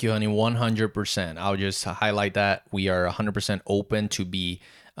known. Thank you, honey. 100%. I'll just highlight that we are 100% open to be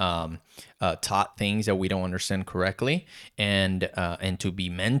taught things that we don't understand correctly, and to be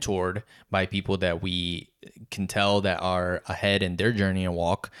mentored by people that we can tell that are ahead in their journey and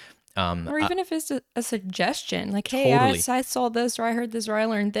walk. Or even if it's a suggestion, like, hey, Totally. I saw this, or I heard this, or I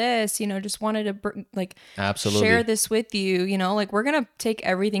learned this, just wanted to Absolutely. share this with you, like we're going to take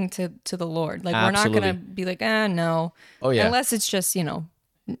everything to the Lord. Like, we're not Absolutely. going to be like, no. Oh, yeah. Unless it's just,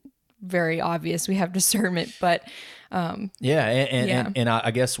 very obvious. We have discernment, but Yeah, and, Yeah. and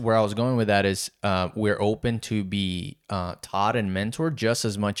I guess where I was going with that is we're open to be taught and mentored just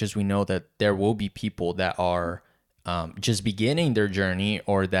as much as we know that there will be people that are just beginning their journey,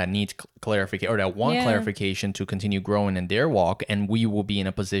 or that need clarification, or that want Yeah. clarification to continue growing in their walk, and we will be in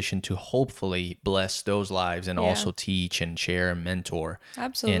a position to hopefully bless those lives and Yeah. also teach and share and mentor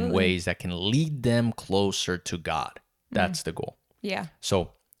Absolutely. in ways that can lead them closer to God. That's the goal. Yeah.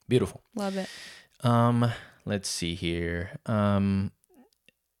 So beautiful. Love it. Let's see here.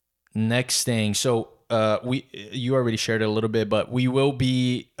 Next thing. So you already shared it a little bit, but we will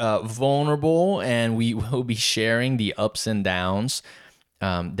be vulnerable, and we will be sharing the ups and downs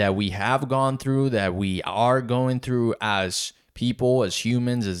that we have gone through, that we are going through as people, as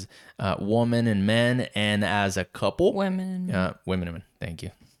humans, as women and men, and as a couple. Women. Women and men. Thank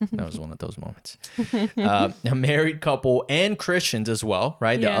you. That was one of those moments. A married couple and Christians as well,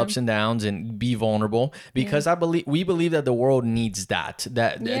 right? The Yeah. ups and downs, and be vulnerable, because we believe that the world needs that.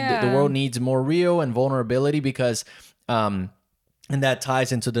 The world needs more real and vulnerability, because and that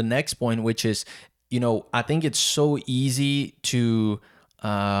ties into the next point, which is, I think it's so easy to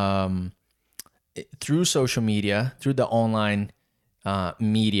through social media, through the online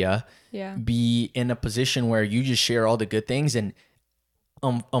media, Yeah. be in a position where you just share all the good things, and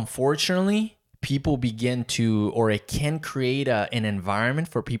unfortunately, people begin to, or it can create an environment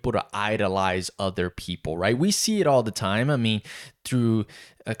for people to idolize other people, right? We see it all the time. I mean, through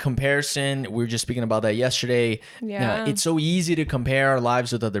a comparison, we were just speaking about that yesterday. Yeah. It's so easy to compare our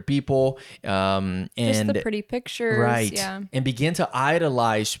lives with other people, and Just the pretty pictures. right, Yeah. and begin to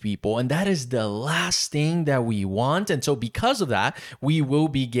idolize people, and that is the last thing that we want. And so because of that, we will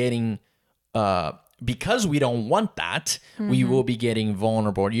be getting because we don't want that, we will be getting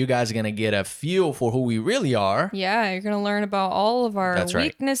vulnerable. You guys are going to get a feel for who we really are. Yeah, you're going to learn about all of our That's right.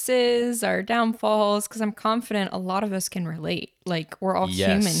 weaknesses, our downfalls, because I'm confident a lot of us can relate. Like, we're all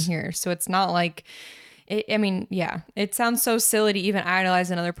Yes. human here. So it's not like, it sounds so silly to even idolize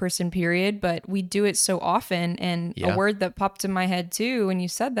another person, period, but we do it so often. And Yeah. a word that popped in my head too when you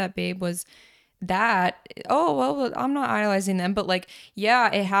said that, babe, was that, oh, well, I'm not idolizing them, but like,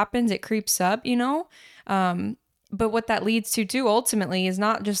 yeah, it happens, it creeps up, but what that leads to too, ultimately, is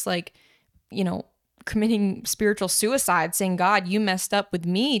not just like, committing spiritual suicide, saying, God, you messed up with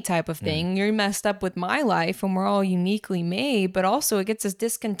me type of thing. You messed up with my life, and we're all uniquely made, but also it gets us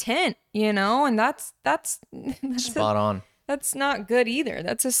discontent, and that's Spot on. that's not good either.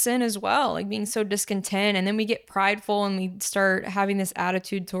 That's a sin as well, like being so discontent. And then we get prideful, and we start having this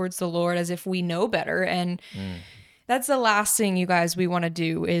attitude towards the Lord as if we know better. And that's the last thing, you guys, we want to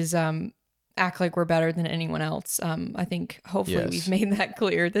do is act like we're better than anyone else. I think hopefully Yes. we've made that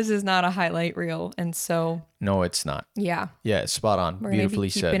clear. This is not a highlight reel. And so, No, it's not. yeah, Yeah, spot on. we're going to Beautifully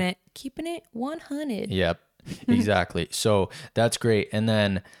be said. keeping it 100. Yep, exactly. So that's great. And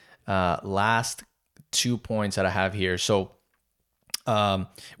then last 2 points that I have here. So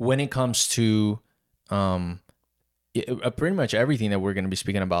when it comes to pretty much everything that we're going to be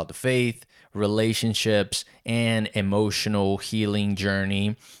speaking about, the faith, relationships, and emotional healing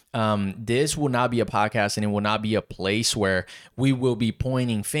journey, this will not be a podcast, and it will not be a place where we will be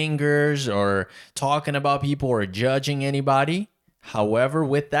pointing fingers or talking about people or judging anybody. However,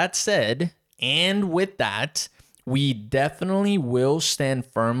 with that said, and with that, we definitely will stand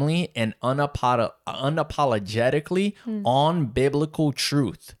firmly and unapologetically on biblical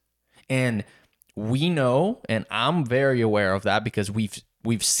truth. And we know, and I'm very aware of that because we've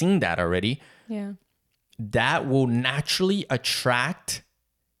seen that already, Yeah. that will naturally attract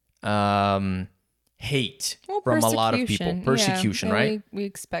hate Well, from a lot of people. Persecution, Yeah, right? We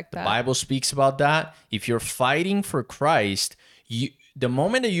expect that. Bible speaks about that. If you're fighting for Christ, the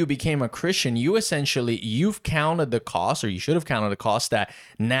moment that you became a Christian, you've counted the cost, or you should have counted the cost, that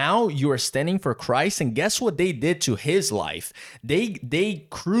now you are standing for Christ. And guess what they did to his life? They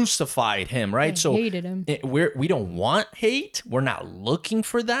crucified him, right? They hated him. We don't want hate. We're not looking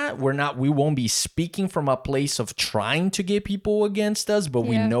for that. We won't be speaking from a place of trying to get people against us, but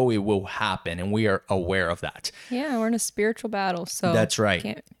we know it will happen, and we are aware of that. Yeah, we're in a spiritual battle, so that's right.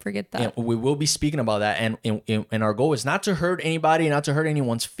 Can't forget that. And we will be speaking about that, and our goal is not to hurt anybody, not to hurt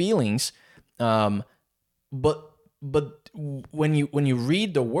anyone's feelings, but when you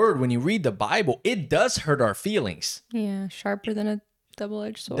read the word, when you read the Bible, it does hurt our feelings. Yeah, sharper than a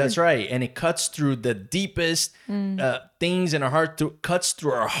double-edged sword. That's right, and it cuts through the deepest things in our heart, cuts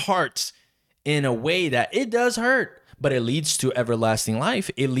through our hearts in a way that it does hurt. But it leads to everlasting life.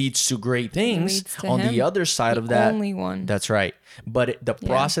 It leads to great things on the other side of that. Only one. That's right. But the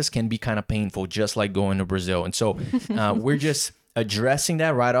process can be kind of painful, just like going to Brazil. And so we're just addressing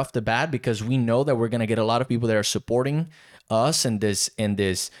that right off the bat, because we know that we're going to get a lot of people that are supporting us in this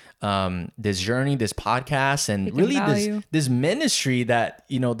journey, this podcast, and really this ministry that,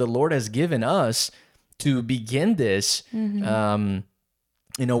 you know, the Lord has given us to begin this.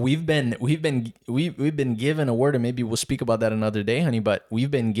 You know, we've been given a word, and maybe we'll speak about that another day, honey, but we've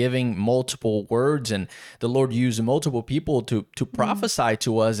been giving multiple words, and the Lord used multiple people to prophesy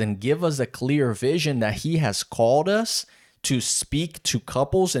to us and give us a clear vision that he has called us to speak to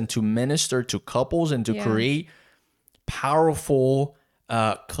couples and to minister to couples and to create powerful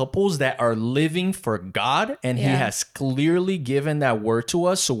couples that are living for God, and he has clearly given that word to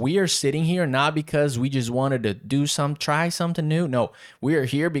us. So we are sitting here not because we just wanted to try something new. No, we are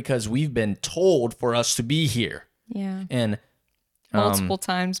here because we've been told for us to be here. Yeah. And multiple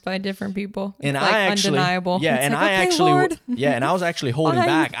times by different people. And it's like undeniable. Yeah, it's and like, Lord. And I was actually holding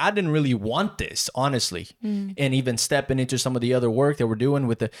back. I didn't really want this, honestly. And even stepping into some of the other work that we're doing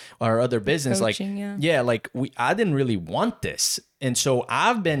with our other business, coaching, I didn't really want this. And so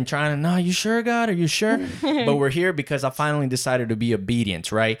I've been trying to, no, you sure, God? Are you sure? But we're here because I finally decided to be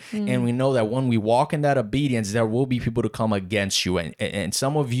obedient, right? And we know that when we walk in that obedience, there will be people to come against you. And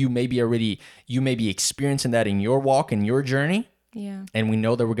some of you may be experiencing that in your walk, in your journey. Yeah. And we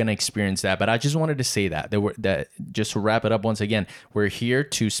know that we're going to experience that. But I just wanted to say that just to wrap it up once again, we're here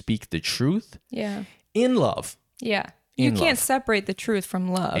to speak the truth in love. Yeah. You can't separate the truth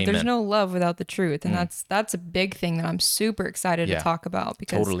from love. Amen. There's no love without the truth. And that's a big thing that I'm super excited to talk about,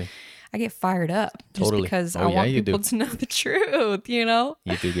 because I get fired up just because I want people to know the truth, you know?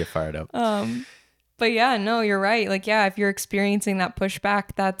 You do get fired up. But yeah, no, you're right. Like, yeah, if you're experiencing that pushback,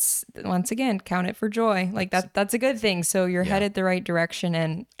 that's, once again, count it for joy. Like that's a good thing. So you're headed the right direction.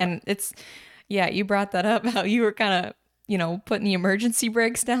 And it's, you brought that up, how you were kind of, you know, putting the emergency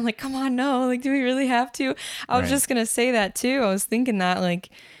brakes down, like, come on, no, like, do we really have to? I was just going to say that too. I was thinking that, like,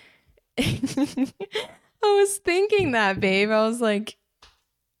 I was thinking that, babe. I was like,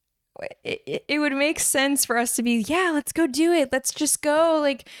 it would make sense for us to be, let's go do it. Let's just go,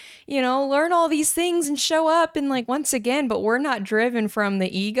 like, you know, learn all these things and show up. And like, once again, but we're not driven from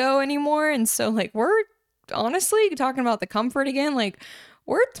the ego anymore. And so like, we're honestly talking about the comfort again. Like,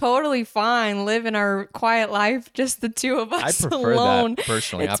 we're totally fine living our quiet life, just the two of us alone. That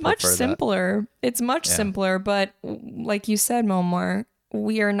personally. It's much simpler. It's much simpler. But like you said, Momar,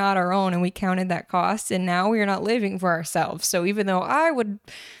 we are not our own, and we counted that cost, and now we are not living for ourselves. So even though I would,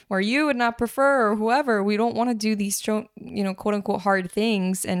 or you would not prefer, or whoever, we don't want to do these, you know, quote unquote hard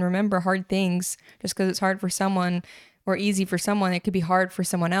things. And remember, hard things, just because it's hard for someone or easy for someone, it could be hard for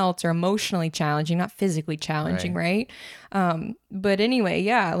someone else, or emotionally challenging, not physically challenging, right? But anyway,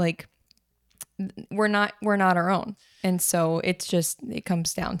 like, we're not our own. And so it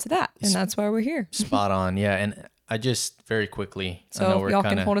comes down to that. And that's why we're here. Spot on. Yeah. And I just very quickly, so I know y'all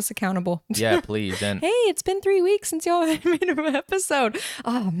can hold us accountable. Yeah, please. And hey, it's been 3 weeks since y'all had made an episode.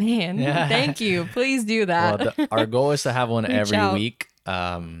 Oh man, thank you. Please do that. Well, our goal is to have one every week,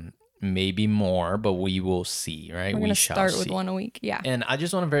 maybe more, but we will see. Right, we're gonna start with one a week. Yeah. And I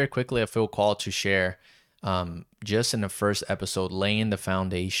just want to very quickly, I feel called to share, just in the first episode, laying the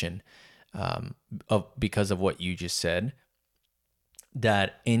foundation, because of what you just said,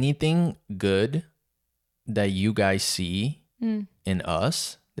 that anything good that you guys see in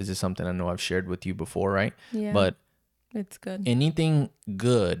us, this is something I know I've shared with you before, right? Yeah. But it's good. Anything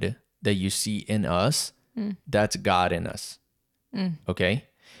good that you see in us, that's God in us. Okay?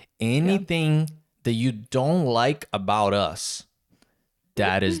 Anything that you don't like about us,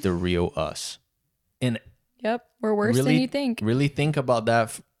 that is the real us. And we're worse than you think. Really think about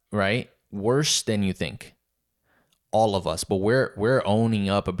that, right? Worse than you think. All of us, but we're owning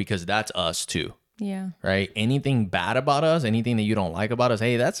up because that's us too. Yeah. right? Anything bad about us, anything that you don't like about us,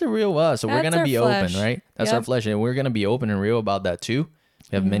 hey, that's the real us. So we're That's going to our be flesh. open, right? That's our Yep. flesh. And we're going to be open and real about that too.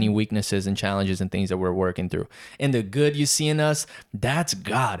 We have many weaknesses and challenges and things that we're working through. And the good you see in us, that's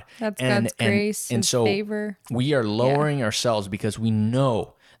God. That's and, God's grace, and His so favor. we are lowering ourselves because we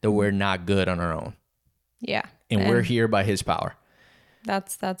know that we're not good on our own. Yeah. And we're here by His power.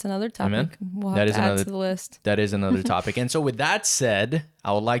 That's another topic. Amen. We'll have That to is add another- to the list. That is another topic. And so with that said,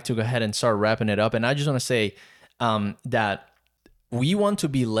 I would like to go ahead and start wrapping it up. And I just want to say that we want to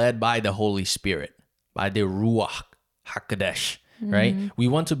be led by the Holy Spirit, by the Ruach HaKodesh, right? We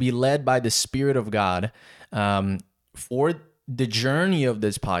want to be led by the Spirit of God for the journey of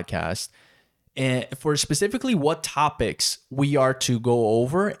this podcast, and for specifically what topics we are to go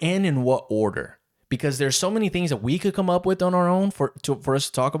over and in what order. Because there's so many things that we could come up with on our own for us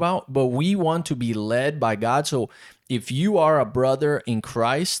to talk about, but we want to be led by God. So if you are a brother in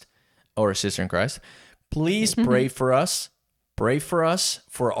Christ or a sister in Christ, please pray for us. Pray for us,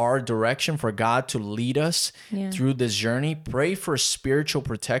 for our direction, for God to lead us through this journey. Pray for spiritual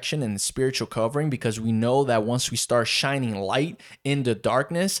protection and spiritual covering, because we know that once we start shining light in the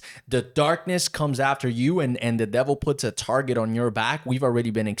darkness comes after you, and the devil puts a target on your back. We've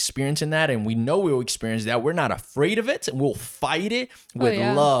already been experiencing that, and we know we'll experience that. We're not afraid of it. We'll fight it with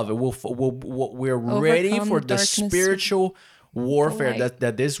love. We're ready for the spiritual warfare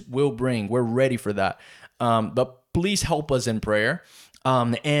that this will bring. We're ready for that. But please help us in prayer.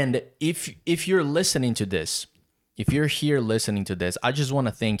 And if you're listening to this, if you're here listening to this, I just want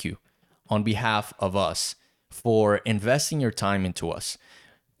to thank you on behalf of us for investing your time into us.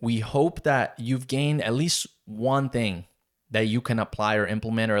 We hope that you've gained at least one thing that you can apply or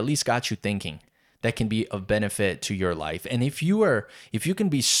implement, or at least got you thinking, that can be of benefit to your life. And if you can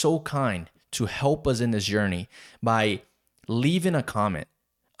be so kind to help us in this journey by leaving a comment,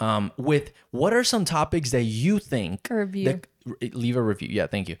 with what are some topics that you think leave a review. Yeah,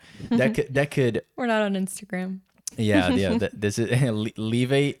 thank you. That could. We're not on Instagram. Yeah. This is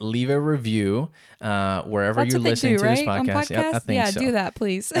leave a review wherever you're listening to this podcast. Yeah, I think so. Do that,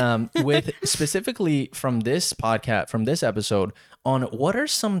 please. With specifically from this podcast, from this episode, on what are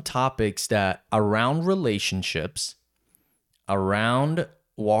some topics that around relationships, around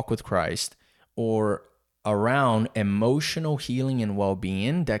walk with Christ, or around emotional healing and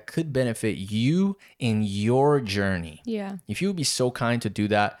well-being that could benefit you in your journey. Yeah. If you would be so kind to do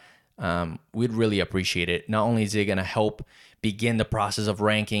that, we'd really appreciate it. Not only is it going to help begin the process of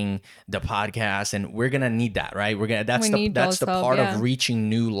ranking the podcast, and we're going to need that, right? That's the part of reaching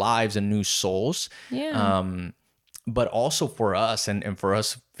new lives and new souls. Yeah. But also for us and for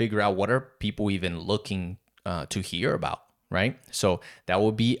us figure out what are people even looking to hear about, right? So that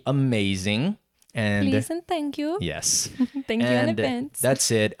would be amazing. And please and thank you. Yes. Thank you in advance. That's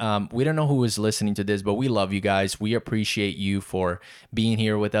it. We don't know who is listening to this, but we love you guys. We appreciate you for being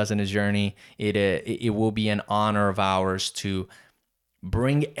here with us in this journey. It will be an honor of ours to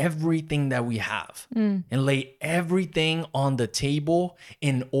bring everything that we have and lay everything on the table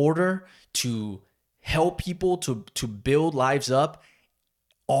in order to help people to build lives up,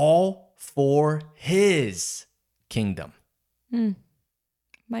 all for His kingdom.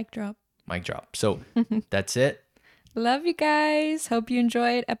 Mic drop. Mic drop. So that's it. Love you guys. Hope you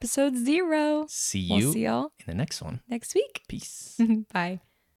enjoyed episode 0. We'll see y'all in the next one. Next week. Peace. Bye.